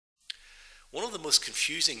One of the most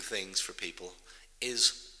confusing things for people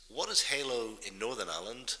is what is Halo in Northern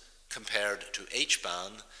Ireland compared to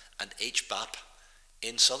HBAN and HBAP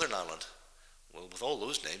in Southern Ireland? Well, with all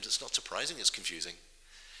those names, it's not surprising it's confusing.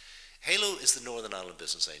 Halo is the Northern Ireland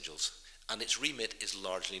Business Angels, and its remit is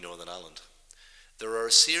largely Northern Ireland. There are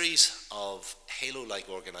a series of Halo-like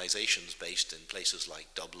organisations based in places like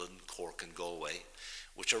Dublin, Cork and Galway,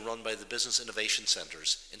 which are run by the Business Innovation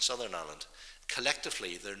Centres in Southern Ireland.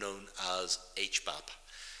 Collectively, they're known as HBAP,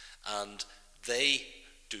 and they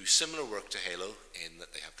do similar work to Halo in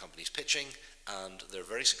that they have companies pitching, and they're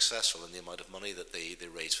very successful in the amount of money that they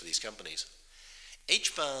raise for these companies.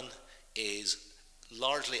 HBAN is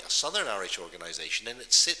largely a Southern Irish organisation, and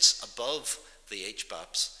it sits above the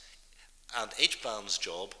HBAPs, and HBAN's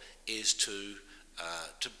job is to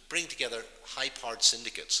bring together high-powered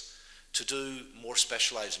syndicates to do more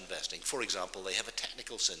specialised investing. For example, they have a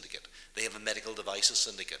technical syndicate, they have a medical devices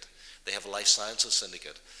syndicate, they have a life sciences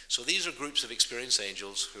syndicate. So these are groups of experienced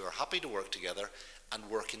angels who are happy to work together and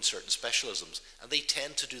work in certain specialisms, and they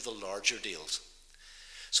tend to do the larger deals.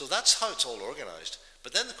 So that's how it's all organised.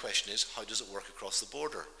 But then the question is, how does it work across the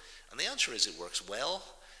border? And the answer is it works well,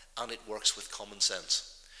 and it works with common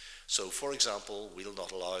sense. So for example, we'll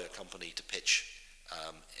not allow a company to pitch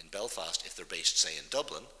in Belfast if they're based, say, in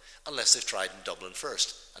Dublin, unless they've tried in Dublin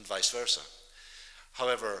first, and vice versa.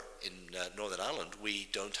 However, in Northern Ireland, we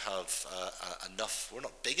don't have enough, we're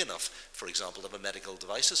not big enough, for example, to have a medical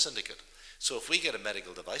devices syndicate. So if we get a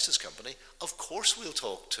medical devices company, of course we'll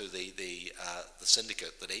talk to the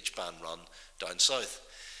syndicate that HBAN run down south.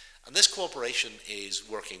 And this cooperation is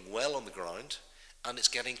working well on the ground, and it's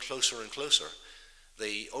getting closer and closer.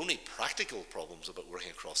 The only practical problems about working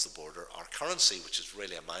across the border are currency, which is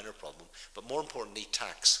really a minor problem, but more importantly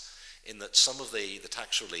tax, in that some of the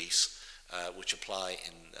tax reliefs which apply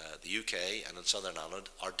in the UK and in Southern Ireland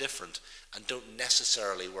are different and don't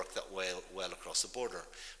necessarily work that well across the border.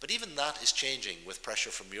 But even that is changing with pressure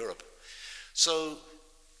from Europe. So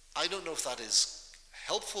I don't know if that is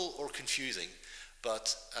helpful or confusing,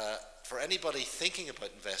 but for anybody thinking about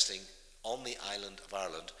investing on the island of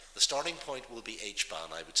Ireland, the starting point will be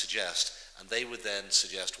HBAN, I would suggest, and they would then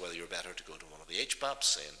suggest whether you're better to go to one of the HBAPs,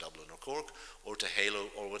 say in Dublin or Cork, or to Halo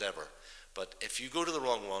or whatever. But if you go to the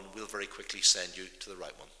wrong one, we'll very quickly send you to the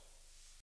right one.